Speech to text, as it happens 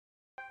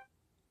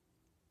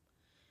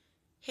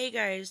Hey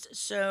guys,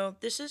 so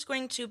this is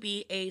going to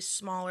be a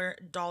smaller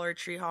Dollar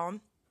Tree haul.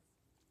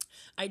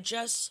 I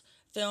just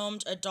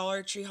filmed a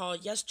Dollar Tree haul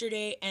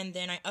yesterday and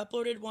then I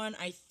uploaded one,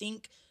 I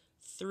think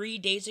 3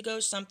 days ago,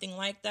 something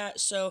like that.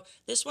 So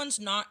this one's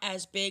not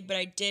as big, but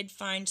I did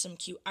find some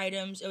cute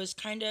items. It was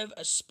kind of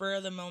a spur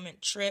of the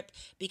moment trip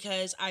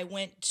because I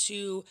went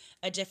to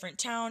a different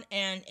town,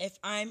 and if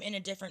I'm in a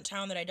different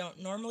town that I don't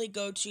normally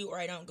go to or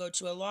I don't go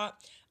to a lot,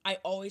 I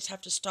always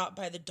have to stop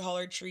by the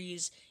Dollar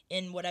Trees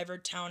in whatever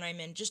town I'm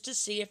in just to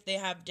see if they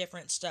have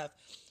different stuff.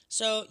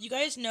 So, you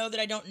guys know that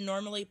I don't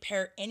normally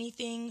pair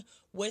anything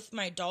with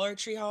my Dollar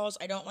Tree hauls.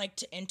 I don't like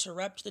to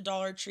interrupt the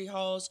Dollar Tree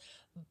hauls.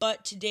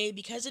 But today,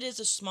 because it is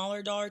a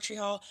smaller Dollar Tree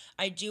haul,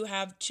 I do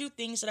have two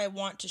things that I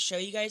want to show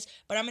you guys,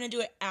 but I'm going to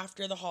do it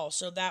after the haul.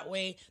 So that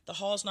way the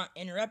haul is not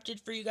interrupted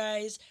for you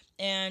guys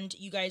and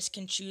you guys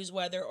can choose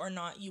whether or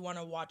not you want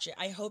to watch it.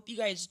 I hope you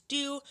guys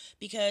do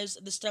because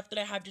the stuff that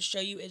I have to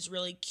show you is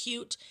really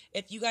cute.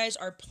 If you guys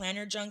are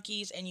planner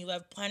junkies and you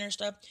love planner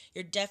stuff,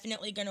 you're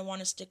definitely going to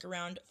want to stick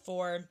around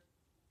for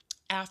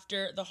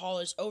after the haul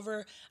is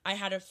over. I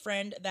had a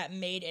friend that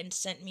made and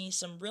sent me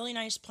some really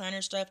nice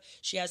planner stuff.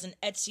 She has an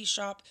Etsy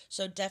shop,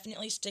 so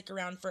definitely stick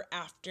around for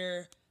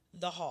after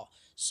the haul.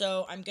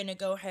 So I'm going to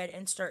go ahead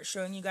and start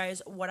showing you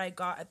guys what I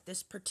got at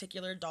this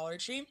particular Dollar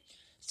Tree.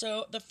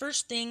 So the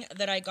first thing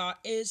that I got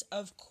is,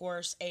 of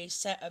course, a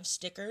set of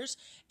stickers.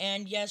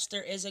 And yes,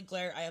 there is a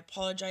glare. I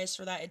apologize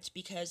for that. It's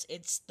because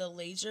it's the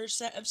laser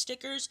set of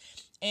stickers.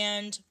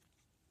 And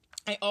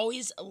I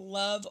always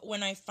love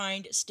when I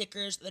find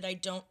stickers that I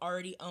don't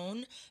already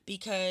own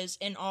because,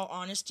 in all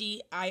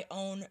honesty, I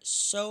own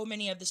so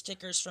many of the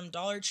stickers from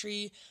Dollar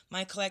Tree.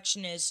 My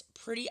collection is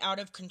pretty out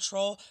of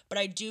control, but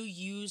I do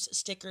use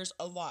stickers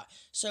a lot.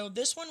 So,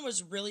 this one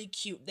was really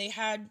cute. They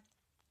had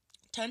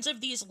tons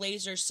of these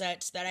laser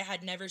sets that I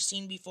had never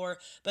seen before,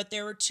 but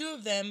there were two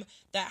of them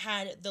that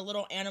had the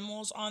little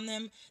animals on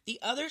them. The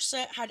other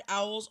set had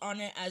owls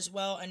on it as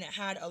well, and it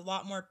had a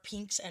lot more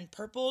pinks and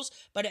purples,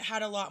 but it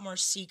had a lot more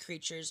sea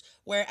creatures,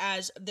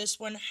 whereas this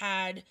one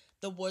had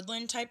the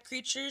woodland type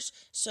creatures.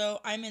 So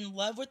I'm in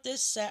love with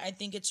this set. I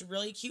think it's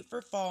really cute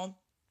for fall.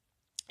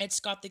 It's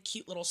got the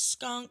cute little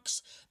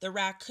skunks, the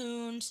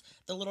raccoons,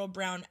 the little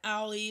brown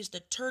owlies,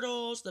 the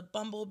turtles, the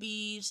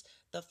bumblebees,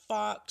 the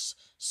fox.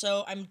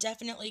 So I'm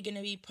definitely going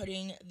to be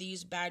putting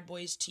these bad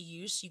boys to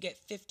use. You get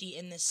 50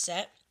 in this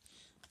set.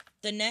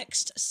 The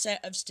next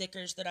set of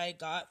stickers that I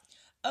got,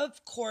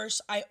 of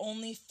course, I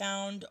only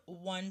found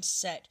one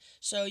set.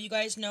 So you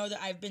guys know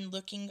that I've been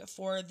looking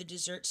for the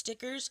dessert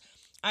stickers.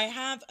 I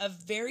have a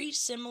very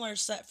similar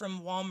set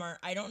from Walmart.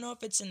 I don't know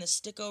if it's in the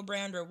Sticko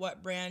brand or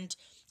what brand,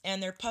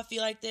 and they're puffy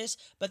like this,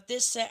 but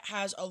this set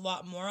has a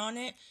lot more on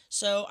it.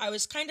 So I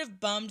was kind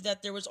of bummed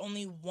that there was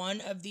only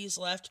one of these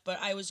left, but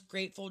I was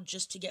grateful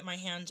just to get my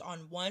hands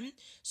on one.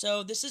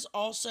 So this is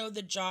also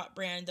the Jot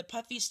brand, the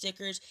puffy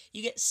stickers.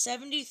 You get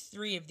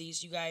 73 of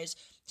these, you guys.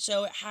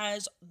 So it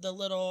has the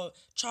little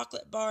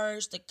chocolate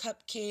bars, the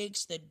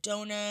cupcakes, the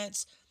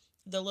donuts,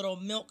 the little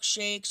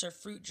milkshakes or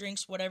fruit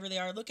drinks, whatever they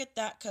are. Look at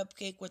that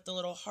cupcake with the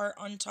little heart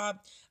on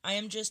top. I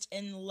am just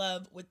in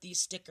love with these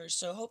stickers.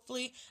 So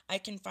hopefully I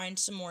can find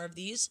some more of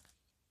these.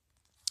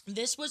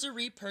 This was a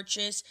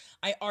repurchase.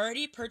 I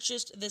already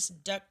purchased this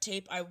duct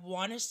tape, I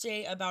want to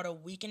say about a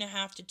week and a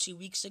half to 2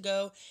 weeks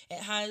ago. It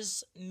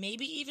has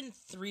maybe even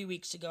 3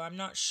 weeks ago, I'm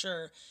not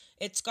sure.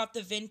 It's got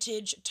the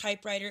vintage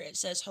typewriter. It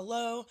says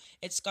hello.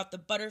 It's got the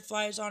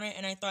butterflies on it.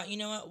 And I thought, you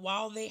know what?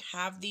 While they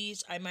have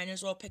these, I might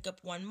as well pick up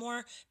one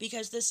more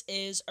because this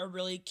is a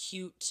really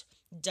cute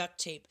duct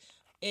tape.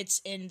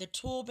 It's in the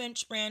Tool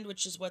Bench brand,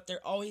 which is what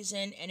they're always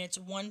in, and it's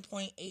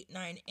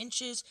 1.89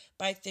 inches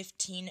by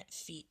 15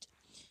 feet.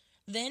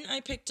 Then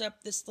I picked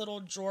up this little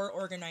drawer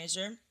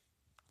organizer,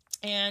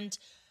 and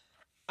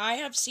I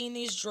have seen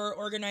these drawer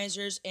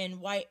organizers in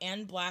white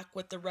and black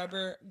with the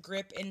rubber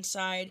grip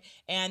inside,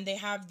 and they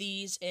have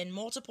these in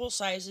multiple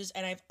sizes,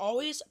 and I've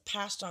always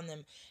passed on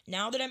them.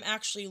 Now that I'm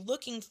actually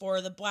looking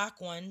for the black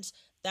ones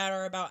that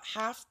are about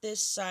half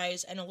this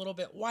size and a little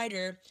bit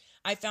wider,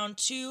 I found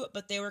two,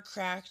 but they were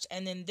cracked,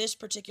 and then this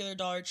particular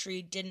Dollar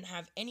Tree didn't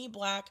have any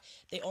black.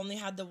 They only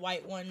had the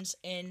white ones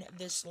in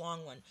this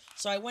long one.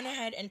 So I went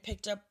ahead and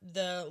picked up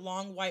the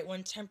long white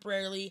one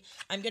temporarily.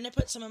 I'm going to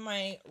put some of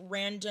my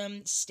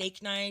random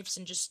steak knives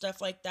and just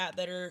stuff like that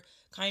that are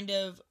kind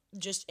of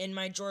just in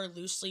my drawer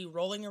loosely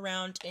rolling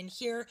around in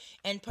here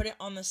and put it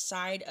on the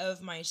side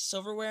of my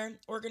silverware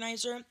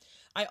organizer.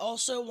 I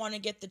also want to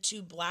get the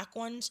two black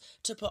ones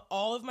to put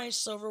all of my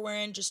silverware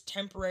in just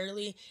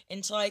temporarily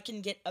until I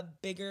can get a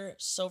bigger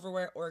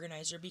silverware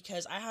organizer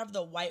because I have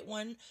the white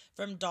one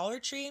from Dollar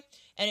Tree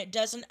and it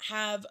doesn't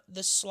have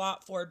the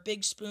slot for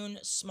big spoon,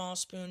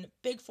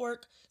 big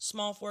fork,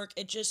 small fork.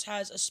 It just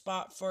has a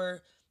spot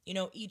for,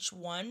 each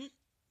one.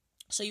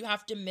 So you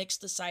have to mix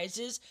the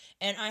sizes,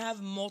 and I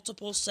have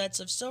multiple sets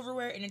of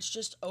silverware and it's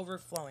just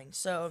overflowing.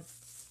 So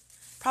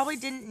probably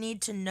didn't need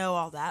to know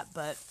all that,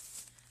 but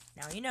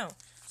now you know.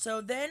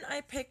 So then I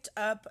picked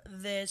up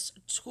this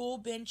Tool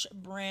Bench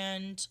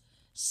brand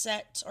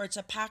set, or it's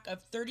a pack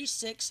of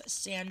 36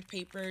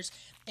 sandpapers,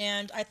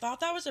 and I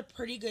thought that was a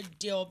pretty good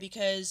deal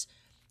because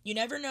you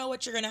never know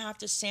what you're going to have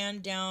to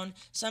sand down.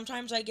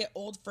 Sometimes I get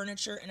old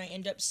furniture and I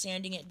end up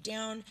sanding it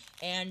down,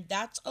 and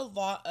that's a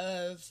lot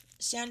of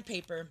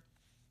sandpaper.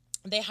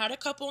 They had a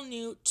couple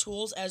new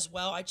tools as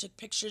well I took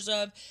pictures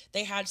of.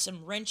 They had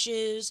some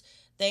wrenches,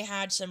 they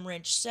had some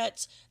wrench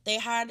sets, they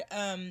had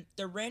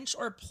the wrench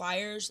or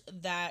pliers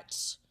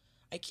that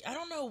I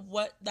don't know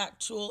what that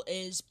tool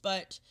is,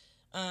 but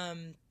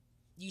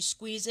you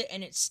squeeze it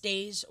and it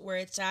stays where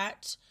it's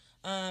at.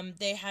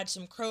 They had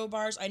some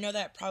crowbars. I know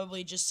that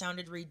probably just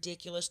sounded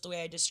ridiculous the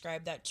way I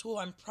described that tool.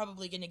 I'm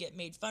probably going to get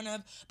made fun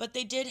of, but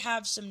they did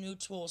have some new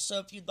tools. So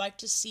if you'd like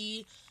to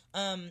see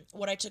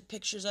what I took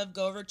pictures of,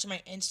 go over to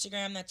my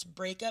Instagram. That's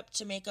Breakup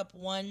to Makeup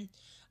 1.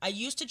 I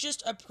used to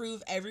just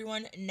approve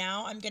everyone.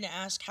 Now I'm going to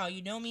ask how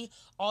you know me.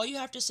 All you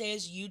have to say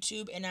is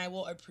YouTube and I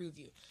will approve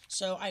you.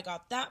 So I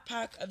got that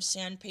pack of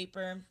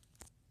sandpaper.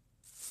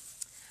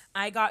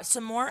 I got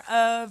some more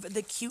of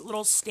the cute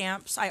little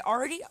stamps. I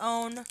already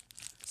own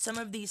some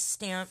of these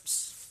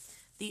stamps.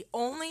 The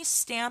only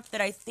stamp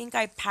that I think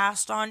I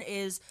passed on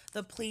is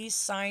the please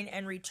sign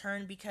and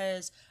return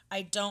because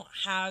I don't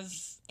have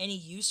any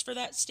use for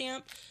that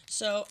stamp.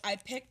 So I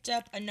picked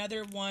up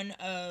another one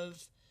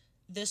of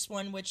this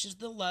one, which is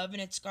the love,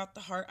 and it's got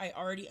the heart. I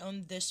already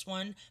own this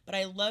one, but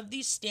I love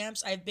these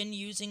stamps. I've been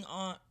using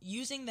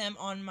them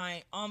on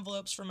my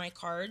envelopes for my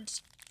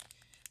cards.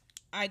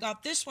 I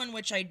got this one,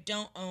 which I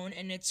don't own,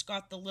 and it's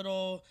got the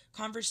little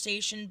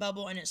conversation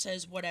bubble, and it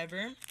says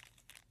whatever.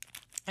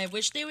 I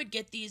wish they would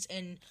get these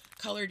in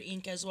colored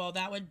ink as well.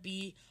 That would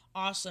be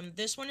awesome.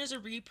 This one is a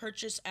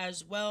repurchase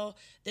as well.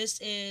 This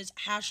is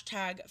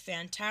hashtag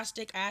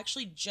fantastic. I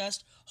actually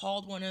just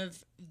hauled one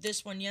of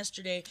this one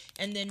yesterday.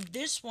 And then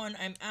this one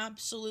I'm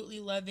absolutely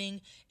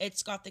loving.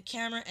 It's got the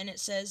camera and it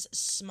says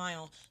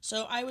smile.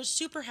 So I was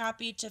super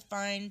happy to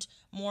find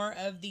more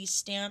of these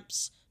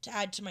stamps to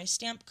add to my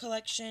stamp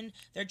collection.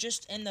 They're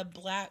just in the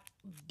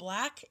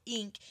black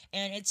ink,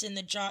 and it's in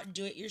the Jot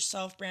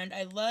Do-It-Yourself brand.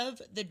 I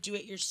love the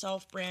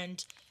Do-It-Yourself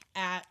brand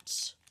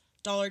at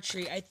Dollar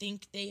Tree. I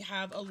think they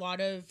have a lot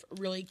of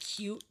really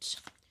cute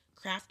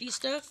crafty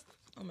stuff.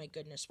 Oh my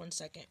goodness, one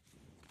second.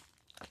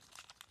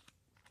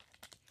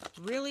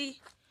 Really?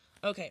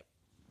 Okay.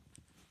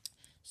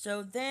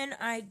 So then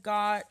I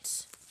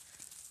got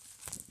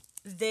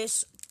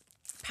this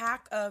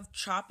pack of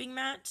chopping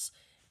mats.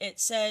 It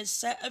says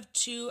set of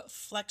 2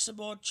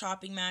 flexible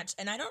chopping mats,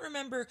 and I don't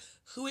remember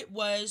who it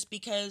was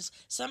because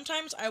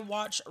sometimes I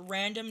watch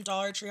random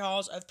Dollar Tree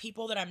hauls of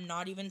people that I'm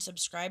not even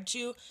subscribed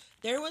to.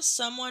 There was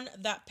someone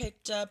that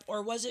picked up,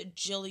 or was it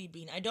Jilly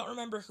Bean? I don't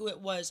remember who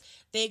it was.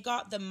 They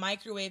got the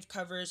microwave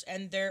covers,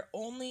 and they're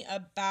only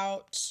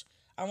about,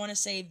 I want to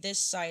say this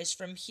size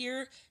from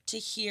here to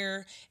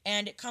here,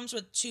 and it comes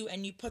with 2,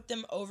 and you put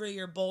them over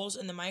your bowls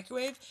in the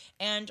microwave.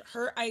 And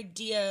her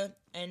idea,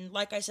 and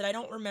like I said, I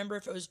don't remember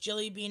if it was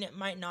Jilly Bean, it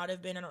might not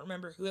have been, I don't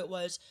remember who it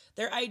was.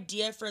 Their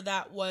idea for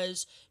that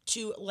was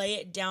to lay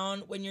it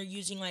down when you're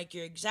using like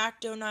your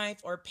X-Acto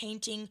knife or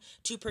painting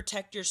to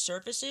protect your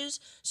surfaces.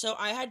 So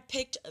I had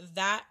picked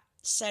that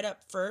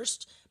setup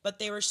first, but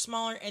they were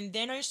smaller, and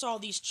then I saw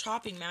these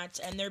chopping mats,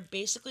 and they're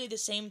basically the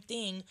same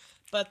thing,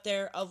 but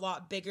they're a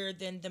lot bigger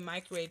than the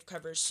microwave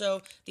covers.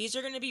 So these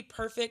are going to be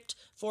perfect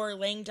for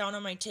laying down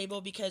on my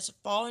table because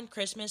fall and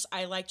Christmas,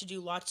 I like to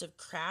do lots of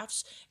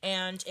crafts.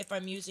 And if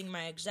I'm using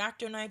my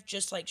X-Acto knife,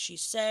 just like she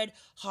said,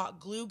 hot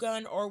glue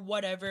gun or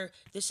whatever,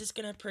 this is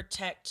going to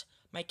protect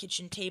my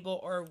kitchen table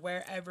or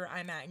wherever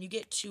I'm at. And you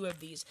get 2 of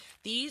these.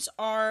 These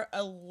are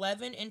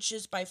 11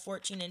 inches by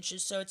 14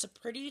 inches, so it's a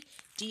pretty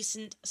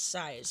decent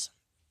size.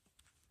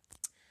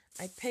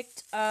 I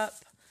picked up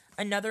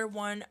another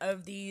one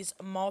of these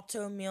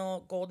Malto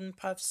Meal Golden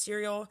Puff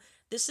cereal.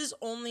 This is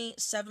only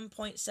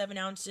 7.7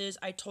 ounces.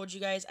 I told you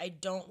guys I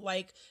don't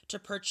like to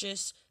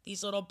purchase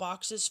these little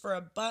boxes for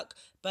 $1,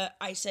 but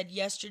I said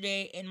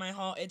yesterday in my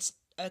haul, it's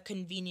a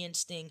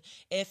convenience thing.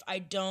 If I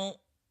don't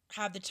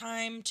have the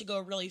time to go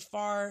really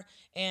far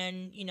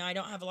and, I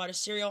don't have a lot of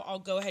cereal, I'll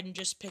go ahead and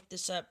just pick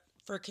this up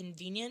for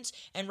convenience.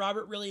 And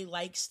Robert really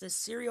likes this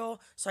cereal,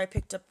 so I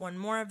picked up one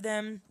more of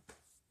them.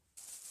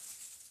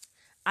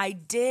 I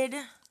did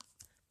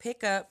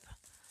pick up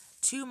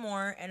 2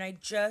 more, and I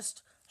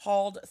just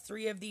hauled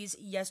 3 of these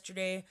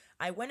yesterday.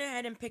 I went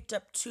ahead and picked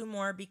up 2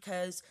 more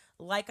because,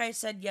 like I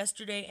said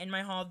yesterday in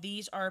my haul,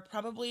 these are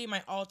probably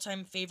my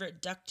all-time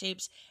favorite duct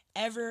tapes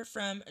ever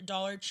from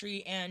Dollar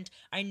Tree, and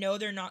I know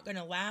they're not going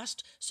to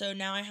last, so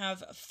now I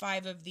have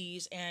 5 of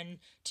these, and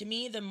to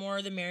me, the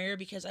more the merrier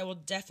because I will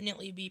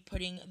definitely be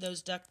putting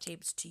those duct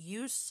tapes to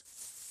use.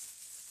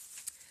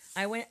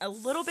 I went a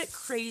little bit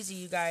crazy,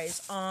 you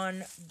guys,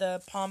 on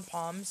the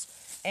pom-poms.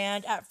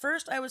 And at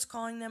first, I was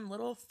calling them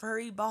little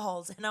furry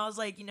balls. And I was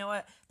like, you know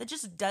what? That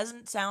just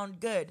doesn't sound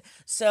good.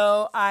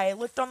 So I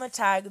looked on the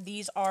tag.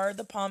 These are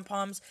the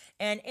pom-poms.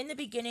 And in the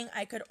beginning,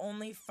 I could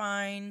only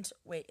find...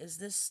 Wait, is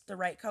this the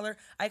right color?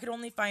 I could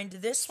only find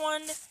this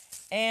one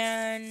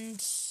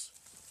and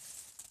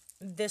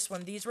this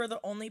one. These were the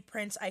only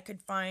prints I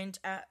could find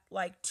at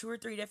like 2 or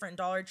 3 different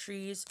Dollar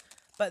Trees,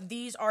 but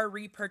these are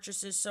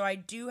repurchases. So I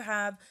do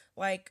have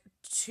like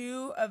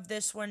 2 of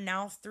this one,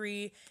 now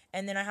 3,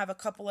 and then I have a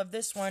couple of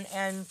this one.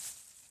 And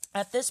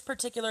at this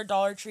particular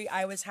Dollar Tree,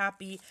 I was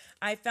happy.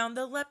 I found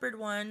the leopard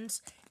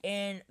ones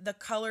in the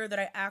color that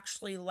I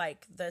actually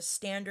like, the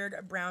standard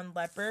brown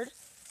leopard.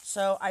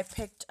 So I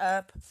picked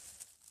up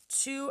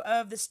 2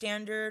 of the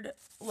standard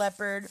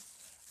leopard.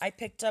 I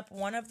picked up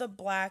 1 of the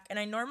black, and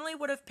I normally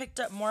would have picked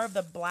up more of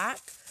the black,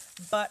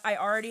 but I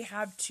already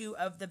have 2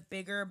 of the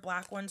bigger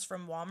black ones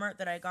from Walmart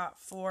that I got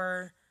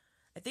for,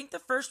 I think the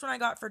first one I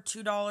got for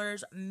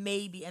 $2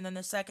 maybe, and then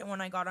the second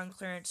one I got on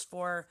clearance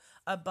for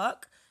 $1.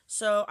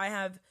 So I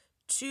have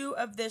 2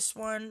 of this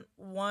one,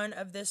 1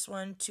 of this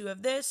one, 2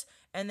 of this,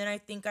 and then I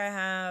think I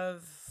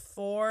have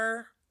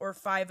 4 or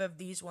 5 of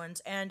these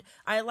ones. And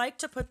I like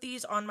to put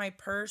these on my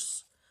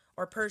purse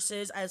or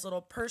purses as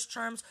little purse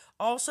charms.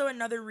 Also,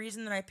 another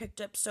reason that I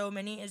picked up so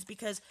many is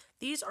because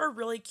these are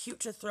really cute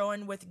to throw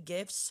in with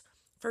gifts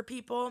for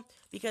people,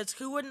 because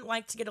who wouldn't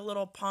like to get a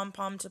little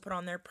pom-pom to put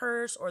on their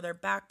purse or their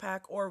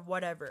backpack or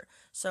whatever.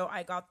 So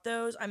I got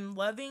those. I'm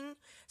loving,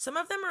 some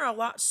of them are a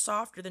lot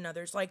softer than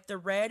others. Like the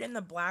red and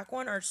the black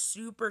one are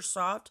super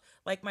soft,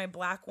 like my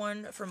black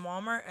one from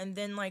Walmart, and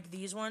then like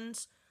these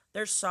ones,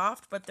 they're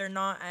soft, but they're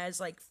not as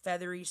like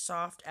feathery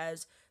soft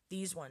as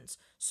these ones.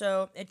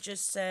 So it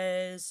just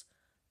says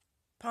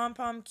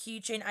pom-pom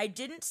keychain. I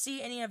didn't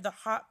see any of the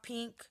hot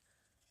pink.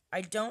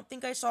 I don't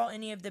think I saw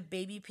any of the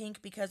baby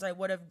pink because I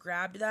would have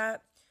grabbed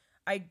that.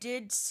 I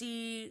did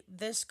see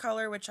this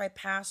color, which I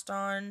passed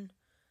on.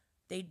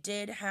 They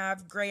did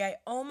have gray. I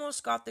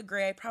almost got the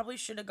gray. I probably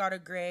should have got a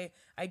gray.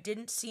 I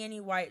didn't see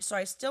any white, so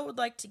I still would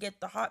like to get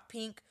the hot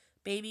pink,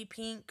 baby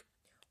pink,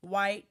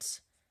 white,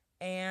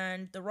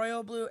 and the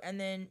royal blue, and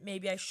then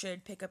maybe I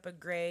should pick up a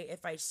gray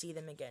if I see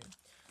them again.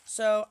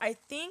 So I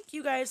think,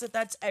 you guys, that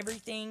that's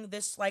everything.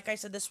 This, like I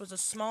said, this was a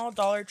small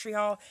Dollar Tree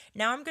haul.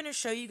 Now I'm going to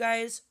show you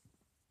guys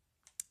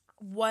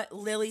what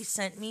Lily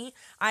sent me.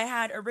 I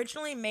had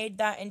originally made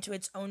that into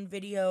its own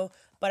video,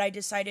 but I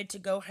decided to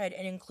go ahead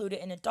and include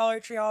it in a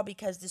Dollar Tree haul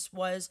because this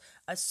was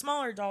a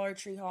smaller Dollar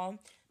Tree haul.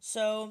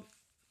 So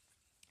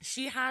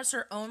she has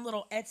her own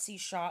little Etsy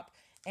shop,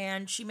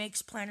 and she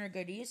makes planner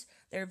goodies.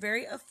 They're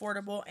very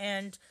affordable,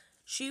 and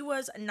she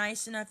was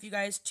nice enough, you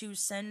guys, to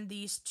send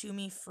these to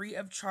me free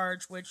of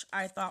charge, which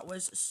I thought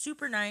was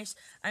super nice.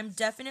 I'm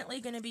definitely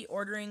going to be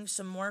ordering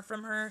some more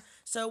from her.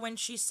 So when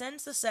she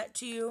sends the set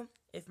to you,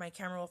 if my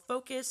camera will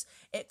focus,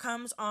 it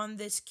comes on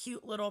this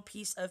cute little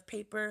piece of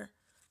paper.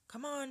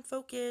 Come on,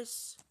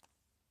 focus.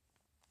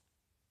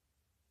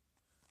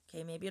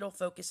 Okay, maybe it'll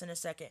focus in a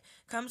second.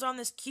 Comes on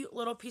this cute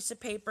little piece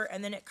of paper,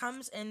 and then it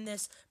comes in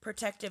this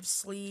protective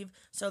sleeve,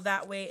 so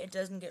that way it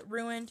doesn't get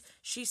ruined.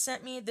 She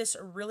sent me this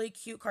really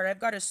cute card. I've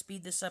got to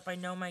speed this up. I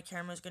know my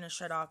camera's going to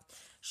shut off.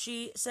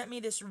 She sent me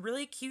this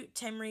really cute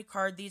Timry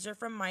card. These are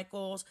from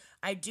Michaels.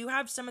 I do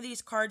have some of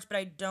these cards, but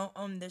I don't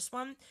own this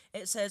one.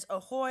 It says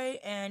Ahoy,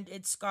 and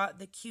it's got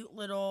the cute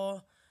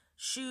little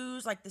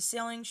shoes, like the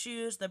sailing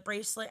shoes, the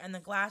bracelet, and the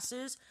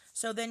glasses.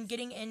 So then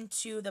getting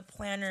into the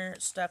planner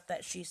stuff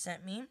that she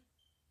sent me.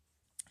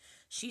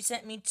 She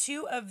sent me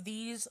 2 of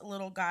these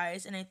little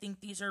guys, and I think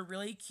these are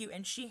really cute,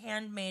 and she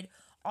handmade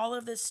all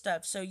of this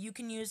stuff. So you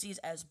can use these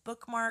as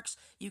bookmarks.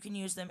 You can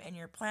use them in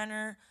your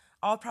planner.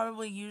 I'll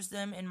probably use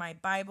them in my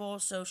Bible.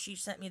 So she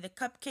sent me the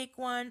cupcake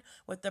one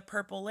with the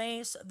purple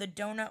lace, the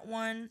donut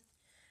one.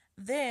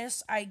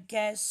 This, I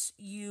guess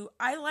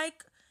I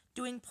like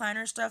doing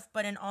planner stuff,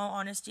 but in all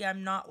honesty,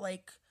 I'm not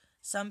like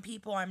some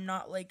people. I'm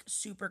not like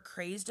super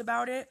crazed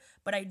about it,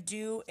 but I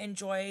do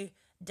enjoy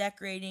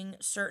decorating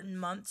certain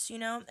months,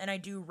 and I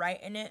do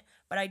write in it,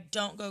 but I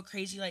don't go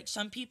crazy like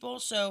some people.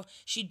 So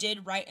she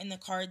did write in the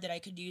card that I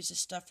could use this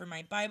stuff for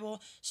my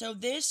Bible. So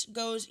this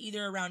goes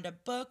either around a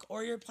book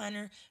or your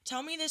planner.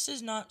 Tell me this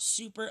is not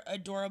super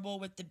adorable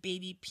with the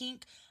baby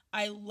pink.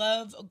 I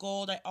love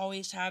gold. I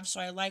always have. So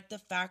I like the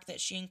fact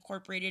that she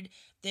incorporated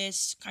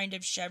this kind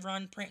of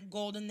chevron print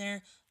gold in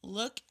there.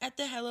 Look at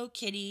the Hello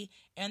Kitty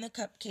and the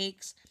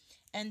cupcakes.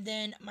 And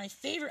then my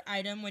favorite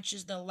item, which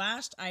is the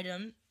last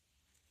item,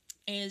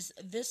 is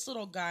this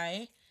little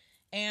guy.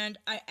 And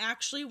I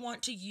actually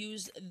want to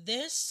use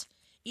this,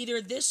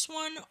 either this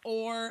one,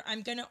 or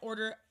I'm going to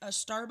order a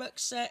Starbucks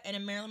set and a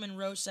Marilyn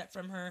Monroe set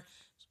from her.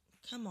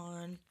 Come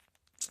on.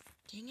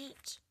 Dang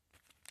it.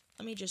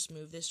 Let me just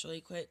move this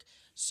really quick.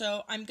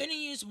 So I'm going to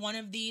use one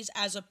of these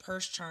as a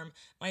purse charm.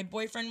 My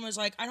boyfriend was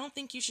like, I don't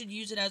think you should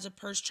use it as a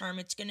purse charm.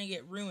 It's going to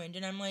get ruined.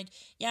 And I'm like,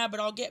 yeah, but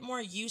I'll get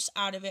more use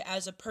out of it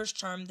as a purse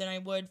charm than I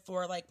would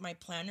for like my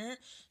planner.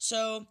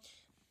 So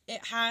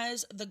it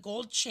has the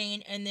gold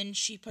chain, and then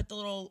she put the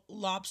little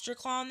lobster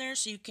claw on there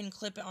so you can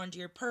clip it onto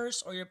your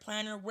purse or your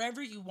planner,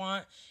 wherever you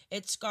want.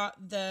 It's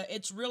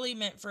really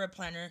meant for a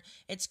planner.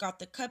 It's got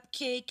the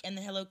cupcake and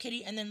the Hello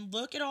Kitty, and then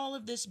look at all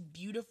of this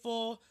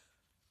beautiful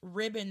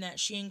ribbon that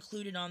she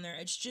included on there.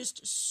 It's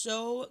just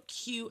so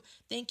cute.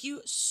 Thank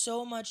you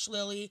so much,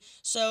 Lily.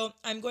 So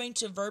I'm going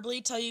to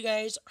verbally tell you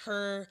guys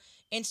her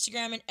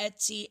Instagram and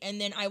Etsy, and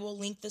then I will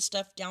link the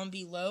stuff down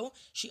below.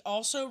 She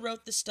also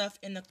wrote the stuff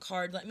in the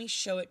card. Let me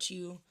show it to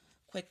you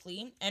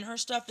quickly. And her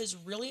stuff is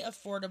really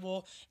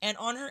affordable. And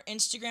on her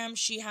Instagram,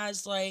 she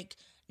has like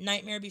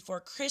Nightmare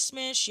Before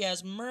Christmas. She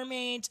has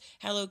mermaids,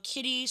 Hello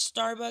Kitty,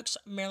 Starbucks,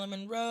 Marilyn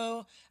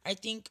Monroe, I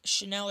think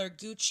Chanel or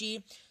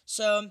Gucci.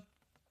 So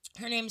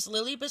her name's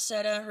Lily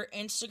Becerra. Her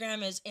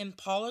Instagram is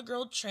Impala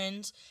Girl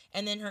Trends,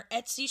 and then her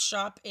Etsy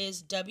shop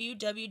is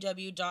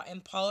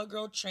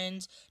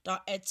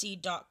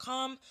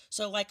www.impalagirltrends.etsy.com.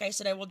 So like I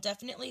said, I will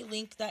definitely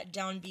link that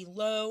down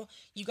below.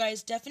 You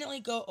guys definitely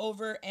go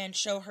over and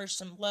show her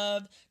some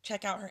love.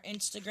 Check out her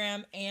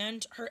Instagram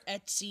and her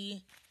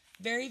Etsy.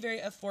 Very, very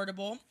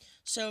affordable.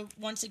 So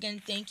once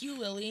again, thank you,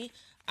 Lily.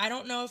 I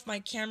don't know if my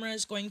camera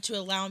is going to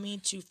allow me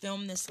to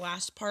film this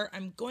last part.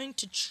 I'm going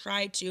to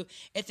try to.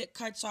 If it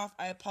cuts off,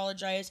 I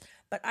apologize.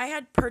 But I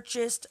had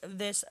purchased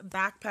this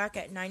backpack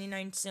at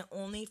 99¢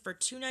 only for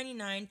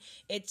 $2.99.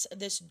 It's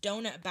this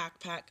donut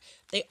backpack.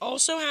 They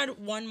also had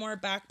one more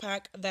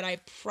backpack that I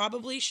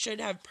probably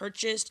should have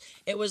purchased.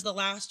 It was the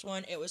last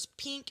one. It was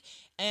pink,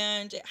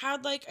 and it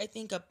had like, I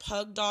think, a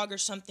pug dog or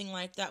something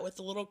like that with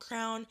a little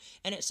crown,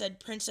 and it said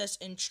Princess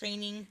in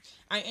Training.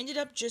 I ended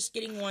up just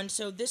getting one,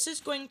 so this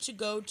is going to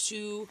go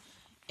to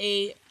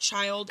a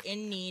child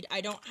in need.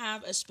 I don't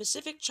have a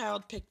specific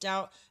child picked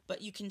out,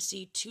 but you can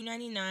see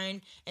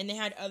 $2.99, and they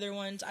had other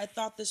ones. I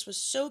thought this was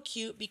so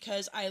cute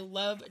because I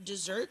love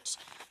desserts.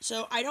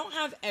 So I don't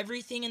have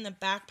everything in the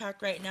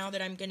backpack right now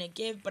that I'm going to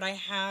give, but I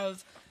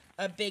have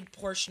a big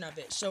portion of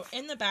it. So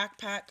in the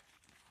backpack,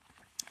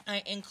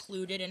 I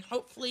included, and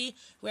hopefully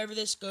whoever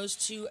this goes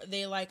to,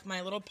 they like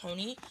My Little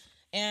Pony.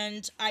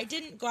 And I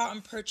didn't go out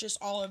and purchase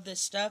all of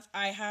this stuff.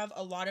 I have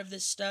a lot of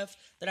this stuff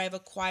that I've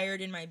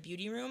acquired in my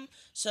beauty room.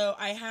 So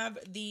I have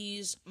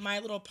these My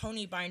Little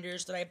Pony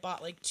binders that I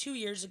bought like 2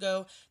 years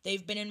ago.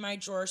 They've been in my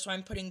drawer, so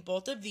I'm putting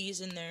both of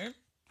these in there.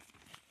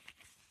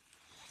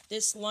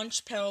 This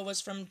lunch pail was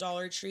from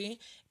Dollartree,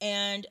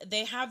 and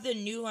they have the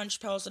new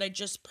lunch pails that I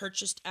just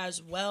purchased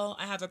as well.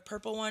 I have a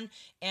purple one,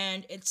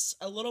 and it's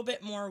a little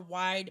bit more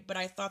wide, but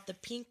I thought the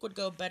pink would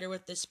go better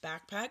with this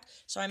backpack,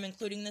 so I'm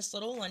including this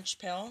little lunch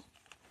pail.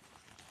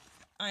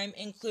 I'm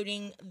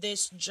including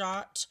this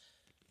Jot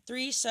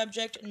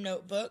 3-subject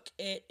notebook.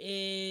 It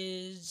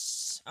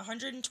is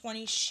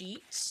 120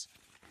 sheets.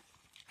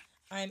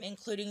 I'm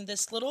including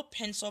this little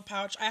pencil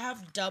pouch. I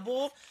have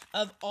double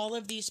of all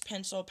of these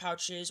pencil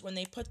pouches. When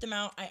they put them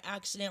out, I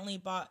accidentally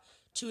bought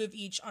 2 of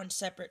each on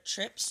separate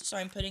trips, so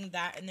I'm putting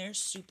that in there.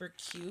 Super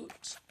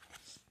cute.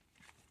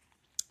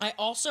 I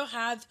also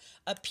have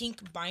a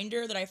pink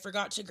binder that I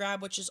forgot to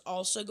grab, which is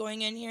also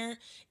going in here.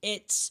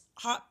 It's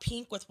hot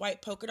pink with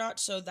white polka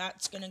dots, so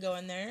that's going to go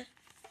in there.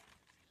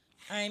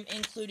 I'm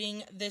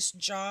including this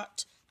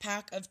Jot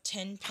pack of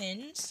 10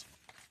 pins.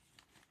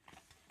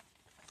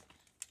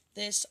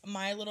 This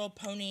My Little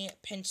Pony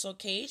pencil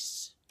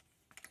case.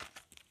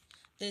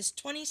 This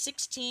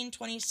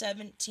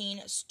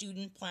 2016-2017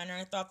 student planner.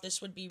 I thought this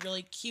would be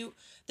really cute.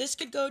 This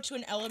could go to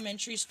an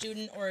elementary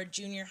student or a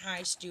junior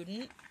high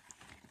student.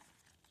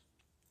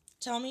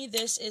 Tell me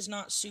this is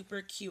not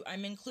super cute.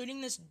 I'm including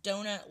this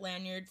donut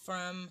lanyard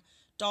from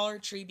Dollar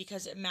Tree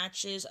because it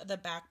matches the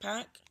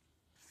backpack.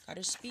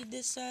 Gotta speed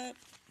this up.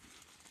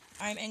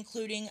 I'm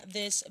including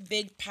this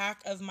big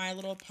pack of My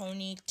Little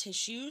Pony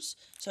tissues.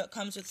 So it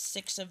comes with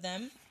 6 of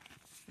them.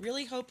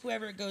 Really hope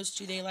whoever it goes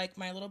to, they like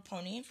My Little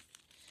Pony.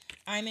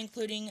 I'm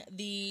including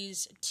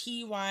these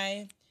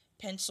TY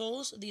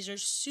pencils. These are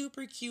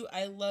super cute.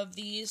 I love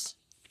these.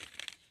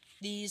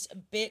 These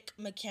Bic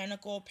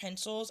mechanical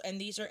pencils, and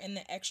these are in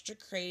the extra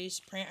craze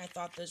print. I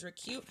thought those were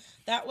cute.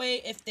 That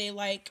way, if they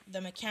like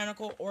the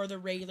mechanical or the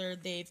regular,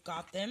 they've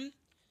got them.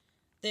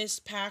 This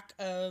pack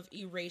of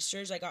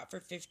erasers I got for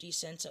 50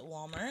 cents at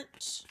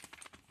Walmart.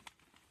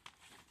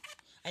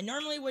 I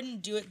normally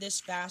wouldn't do it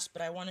this fast,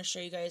 but I want to show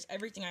you guys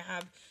everything I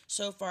have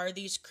so far.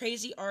 These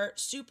Crazy Art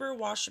super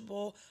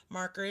washable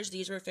markers.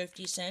 These were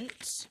 50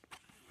 cents.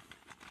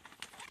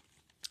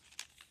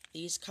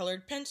 These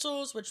colored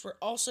pencils, which were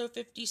also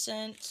 50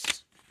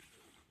 cents.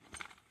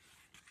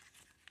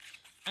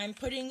 I'm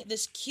putting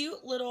this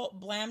cute little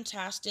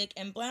Blamtastic,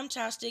 and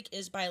Blamtastic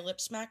is by Lip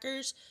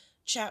Smackers,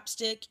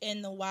 chapstick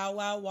in the Wow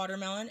Wow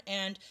Watermelon,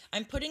 and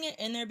I'm putting it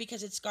in there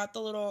because it's got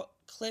the little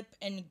clip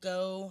and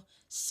go,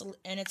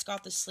 and it's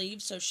got the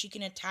sleeve, so she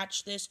can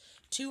attach this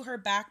to her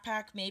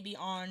backpack, maybe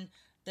on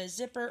the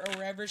zipper or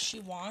wherever she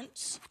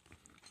wants.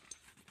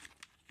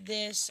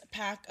 This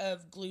pack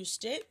of glue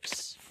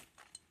sticks.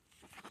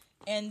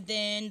 And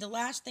then the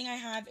last thing I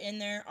have in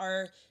there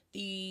are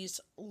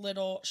these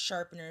little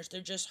sharpeners. They're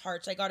just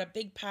hearts. I got a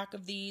big pack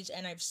of these,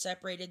 and I've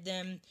separated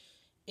them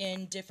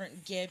in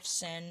different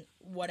gifts and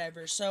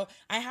whatever. So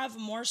I have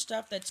more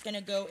stuff that's going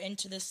to go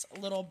into this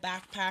little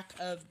backpack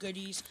of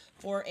goodies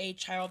for a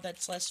child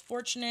that's less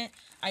fortunate.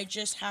 I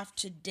just have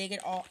to dig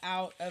it all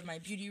out of my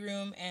beauty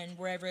room and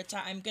wherever it's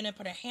at. I'm going to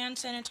put a hand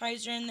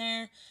sanitizer in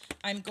there.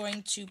 I'm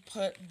going to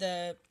put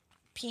the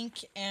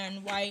pink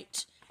and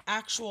white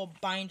actual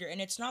binder,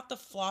 and it's not the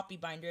floppy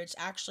binder, it's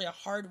actually a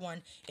hard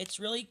one. It's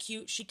really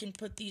cute. She can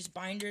put these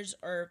binders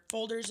or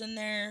folders in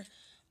there.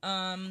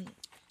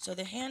 So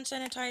the hand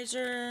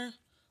sanitizer.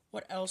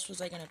 What else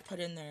was I going to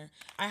put in there?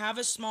 I have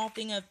a small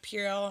thing of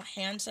Purell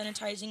hand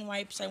sanitizing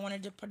wipes I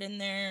wanted to put in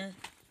there.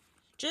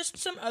 Just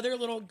some other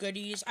little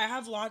goodies. I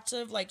have lots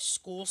of like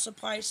school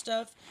supply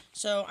stuff,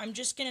 so I'm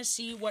just gonna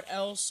see what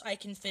else I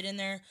can fit in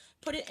there,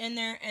 put it in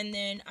there, and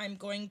then I'm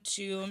going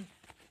to.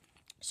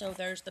 So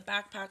there's the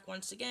backpack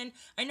once again.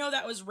 I know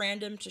that was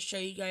random to show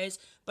you guys,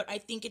 but I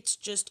think it's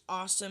just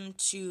awesome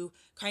to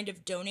kind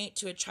of donate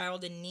to a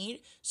child in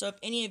need. So if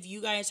any of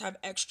you guys have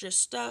extra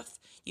stuff,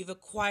 you've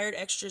acquired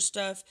extra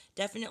stuff,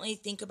 definitely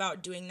think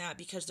about doing that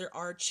because there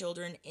are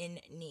children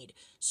in need.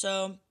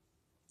 So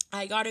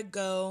I gotta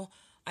go.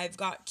 I've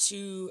got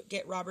to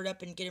get Robert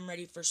up and get him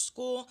ready for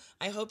school.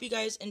 I hope you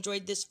guys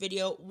enjoyed this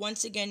video.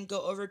 Once again, go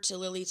over to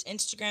Lily's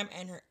Instagram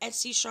and her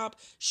Etsy shop.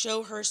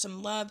 Show her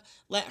some love.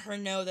 Let her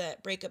know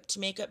that Breakup to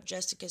Makeup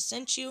Jessica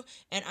sent you.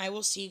 And I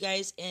will see you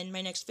guys in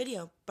my next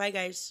video. Bye,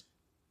 guys.